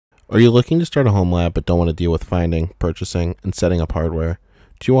Are you looking to start a home lab but don't want to deal with finding, purchasing, and setting up hardware?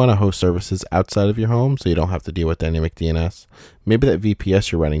 Do you want to host services outside of your home so you don't have to deal with dynamic DNS? Maybe that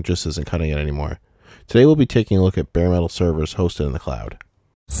VPS you're running just isn't cutting it anymore. Today we'll be taking a look at bare metal servers hosted in the cloud.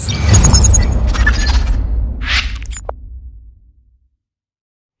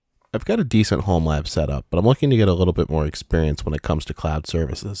 I've got a decent home lab set up, but I'm looking to get a little bit more experience when it comes to cloud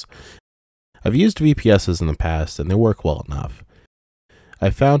services. I've used VPSs in the past and they work well enough. I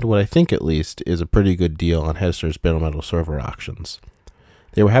found what I think at least is a pretty good deal on Hetzner's bare metal server auctions.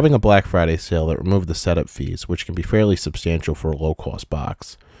 They were having a Black Friday sale that removed the setup fees, which can be fairly substantial for a low-cost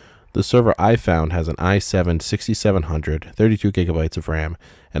box. The server I found has an i7 6700, 32GB of RAM,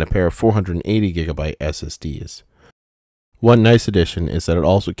 and a pair of 480GB SSDs. One nice addition is that it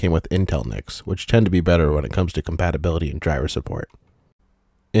also came with Intel NICs, which tend to be better when it comes to compatibility and driver support.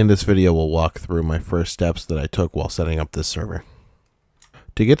 In this video, we'll walk through my first steps that I took while setting up this server.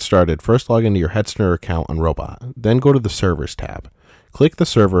 To get started, first log into your Hetzner account on Robot, then go to the Servers tab. Click the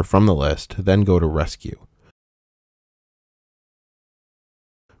server from the list, then go to Rescue.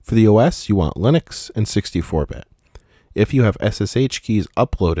 For the OS, you want Linux and 64-bit. If you have SSH keys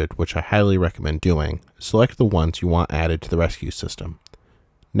uploaded, which I highly recommend doing, select the ones you want added to the rescue system.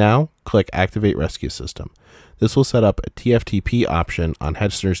 Now, click Activate Rescue System. This will set up a TFTP option on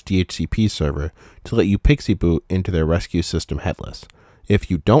Hetzner's DHCP server to let you pixie boot into their rescue system headless. If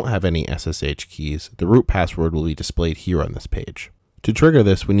you don't have any SSH keys, the root password will be displayed here on this page. To trigger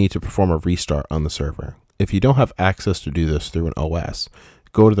this, we need to perform a restart on the server. If you don't have access to do this through an OS,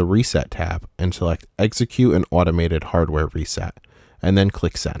 go to the Reset tab and select Execute an Automated Hardware Reset, and then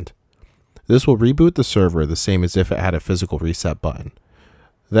click Send. This will reboot the server the same as if it had a physical reset button.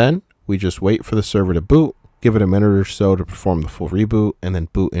 Then, we just wait for the server to boot, give it a minute or so to perform the full reboot, and then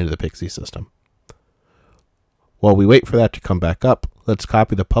boot into the Pixie system. While we wait for that to come back up, let's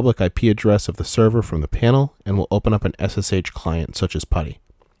copy the public IP address of the server from the panel, and we'll open up an SSH client such as PuTTY.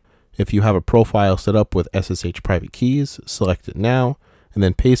 If you have a profile set up with SSH private keys, select it now, and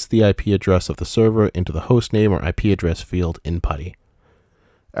then paste the IP address of the server into the hostname or IP address field in PuTTY.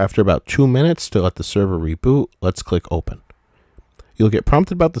 After about 2 minutes to let the server reboot, let's click Open. You'll get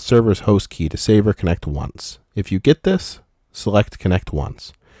prompted about the server's host key to save or connect once. If you get this, select Connect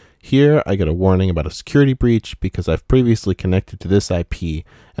Once. Here, I get a warning about a security breach because I've previously connected to this IP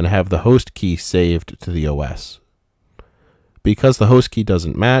and I have the host key saved to the OS. Because the host key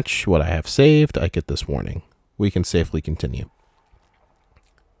doesn't match what I have saved, I get this warning. We can safely continue.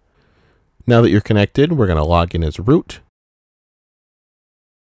 Now that you're connected, we're going to log in as root.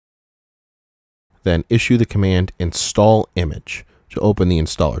 Then issue the command install image to open the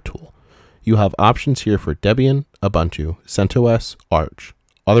installer tool. You have options here for Debian, Ubuntu, CentOS, Arch,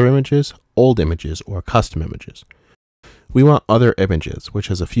 other images, old images, or custom images. We want other images, which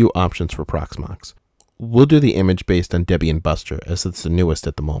has a few options for Proxmox. We'll do the image based on Debian Buster, as it's the newest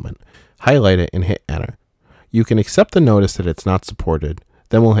at the moment. Highlight it and hit enter. You can accept the notice that it's not supported,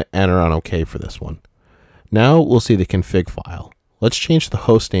 then we'll hit enter on OK for this one. Now we'll see the config file. Let's change the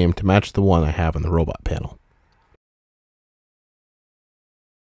host name to match the one I have in the robot panel.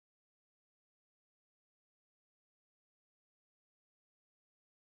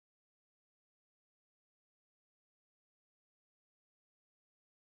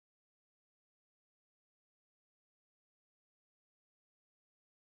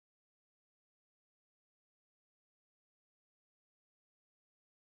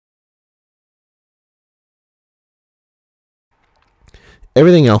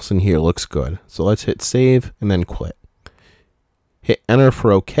 Everything else in here looks good, so let's hit save and then quit. Hit enter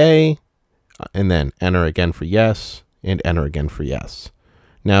for OK, and then enter again for yes, and enter again for yes.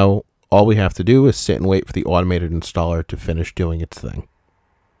 Now, all we have to do is sit and wait for the automated installer to finish doing its thing.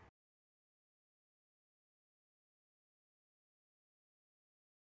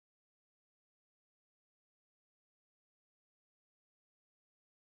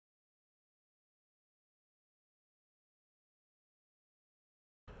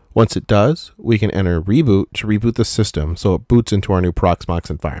 Once it does, we can enter reboot to reboot the system so it boots into our new Proxmox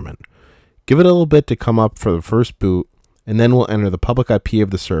environment. Give it a little bit to come up for the first boot, and then we'll enter the public IP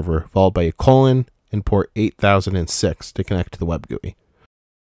of the server, followed by a colon and port 8006 to connect to the web GUI.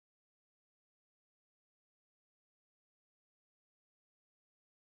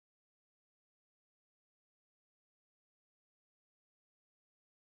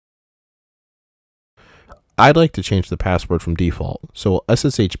 I'd like to change the password from default, so I'll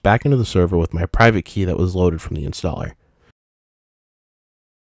SSH back into the server with my private key that was loaded from the installer.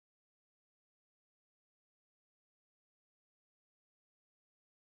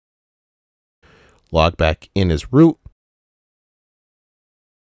 Log back in as root,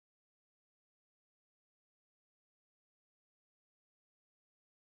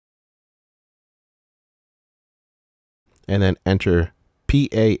 and then enter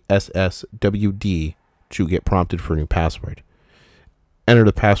PASSWD to get prompted for a new password. Enter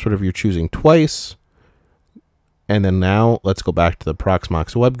the password of your choosing twice. And then now let's go back to the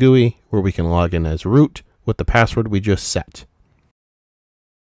Proxmox web GUI where we can log in as root with the password we just set.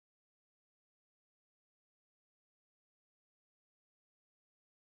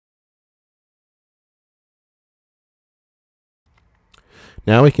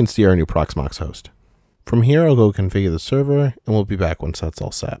 Now we can see our new Proxmox host. From here, I'll go configure the server, and we'll be back once that's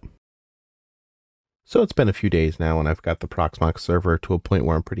all set. So it's been a few days now, and I've got the Proxmox server to a point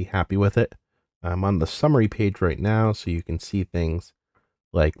where I'm pretty happy with it. I'm on the summary page right now, so you can see things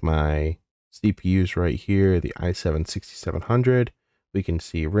like my CPUs right here, the i7-6700. We can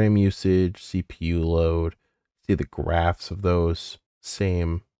see RAM usage, CPU load, see the graphs of those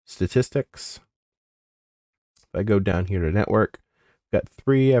same statistics. If I go down here to network, I've got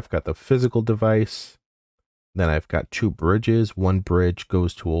 3. I've got the physical device. Then I've got 2 bridges. One bridge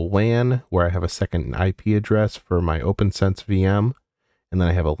goes to a WAN where I have a second IP address for my OpenSense VM. And then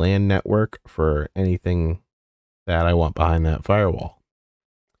I have a LAN network for anything that I want behind that firewall.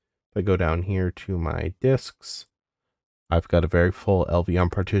 If I go down here to my disks, I've got a very full LVM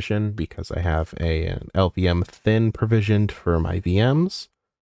partition because I have an LVM thin provisioned for my VMs.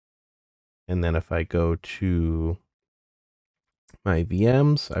 And then if I go to my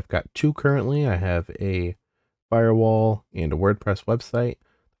VMs, I've got 2 currently. I have a firewall and a WordPress website.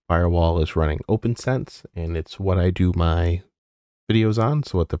 Firewall is running OpenSense, and it's what I do my videos on,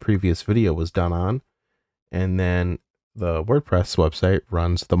 so what the previous video was done on. And then the WordPress website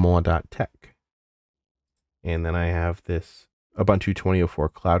runs the moa.tech. And then I have this Ubuntu 2004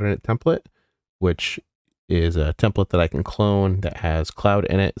 Cloud Init template, which is a template that I can clone that has Cloud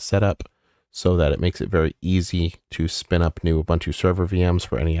Init set up so that it makes it very easy to spin up new Ubuntu server VMs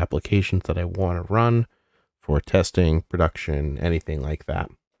for any applications that I want to run for testing, production, anything like that.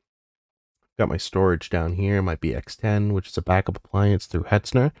 Got my storage down here, my BX10, which is a backup appliance through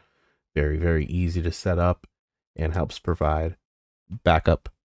Hetzner. Very, very easy to set up and helps provide backup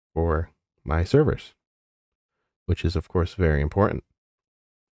for my servers, which is of course very important.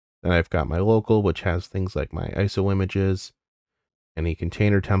 Then I've got my local, which has things like my ISO images, any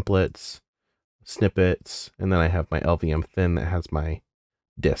container templates, snippets, and then I have my LVM thin that has my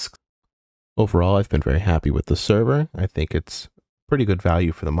disks. Overall, I've been very happy with the server. I think it's pretty good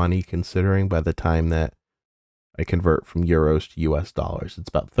value for the money considering by the time that I convert from euros to US dollars. It's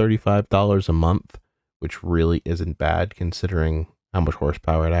about $35 a month, which really isn't bad considering how much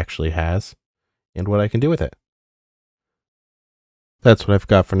horsepower it actually has and what I can do with it. That's what I've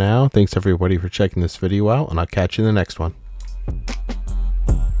got for now. Thanks everybody for checking this video out, and I'll catch you in the next one.